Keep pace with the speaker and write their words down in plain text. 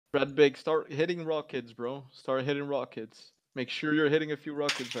Red Big, start hitting rockets, bro. Start hitting rockets. Make sure you're hitting a few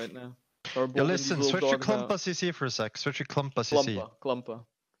rockets right now. Start Yo, bulbing listen, these switch little to dogs Klumpa out. CC for a sec. Switch to Klumpa CC. Klumpa.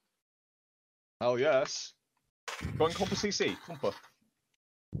 Oh yes. Go on Klumpa CC. Klumpa.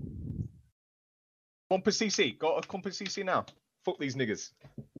 Klumpa CC. Go to Klumpa CC now. Fuck these niggas.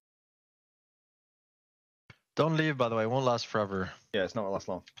 Don't leave, by the way. It won't last forever. Yeah, it's not gonna last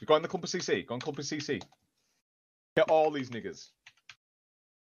long. You go on the Klumpa CC. Go on Klumpa CC. Get all these niggas.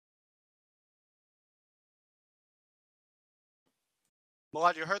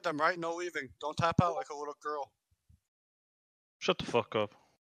 Malad, you heard them, right? No leaving. Don't tap out like a little girl. Shut the fuck up.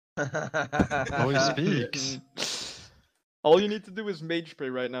 Oh, he speaks. All you need to do is mage spray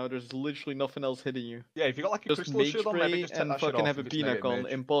right now. There's literally nothing else hitting you. Yeah, if you got like a Just crystal mage shield on, maybe spray just take and that shit fucking off have a and just melee Pinnacle.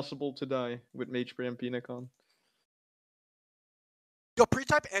 mage. Impossible to die with mage spray and Pinnacle. Yo,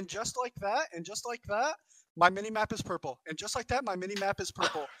 pre-type, and just like that, my mini-map is purple. And just like that, my mini-map is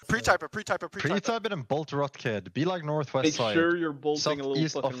purple. Pre-typer. Pre-type it and bolt rot, kid. Be like northwest Make side. sure you're bolting a little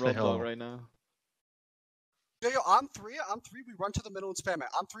Southeast fucking of the rock hill. dog right now. Yo, on three, we run to the middle and spam it.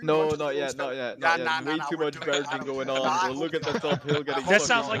 On three, we No, run to the not middle yet, and spam not it. yet, Nah, not yet. nah, Way nah, too we're much doing it. barging going Nah, on, I bro. Look at hope that top hill getting That fucking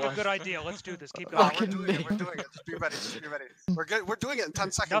sounds like a washed. good idea. Let's do this. Keep Nah, going. we're doing it. Just be ready. We're good. We're doing it in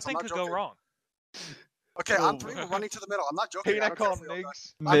 10 seconds. Nothing I'm could not go joking. wrong. Okay, on three, we're running to the middle. I'm not joking. I don't care Pinnacle if we all die.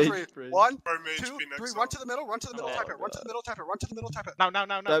 niggas. On Mage three. spray. 1, Or mage 2, be next 3, up. run to the middle, run to the middle, Oh, type it, run to the middle, type it, run to the middle, type it. No.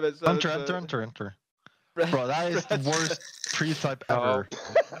 Savage, Enter. Bro, that is the worst pre-type ever.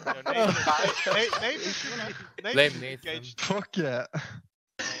 Blame Nathan. Fuck yeah.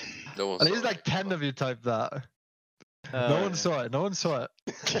 No one At saw least it. like 10 of you typed that. Oh, No one saw it. No one saw it.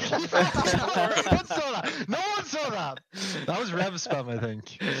 No one saw that. That was Rev spam, I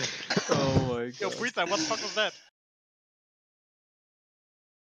think. Oh my god. Yo, pre-type, what the fuck was that?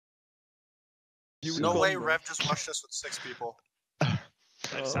 No way Rev just rushed us with 6 people.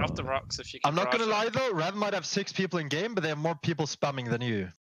 South the rocks if you can. I'm not gonna rush lie it. though, Rev might have 6 people in game, but they have more people spamming than you.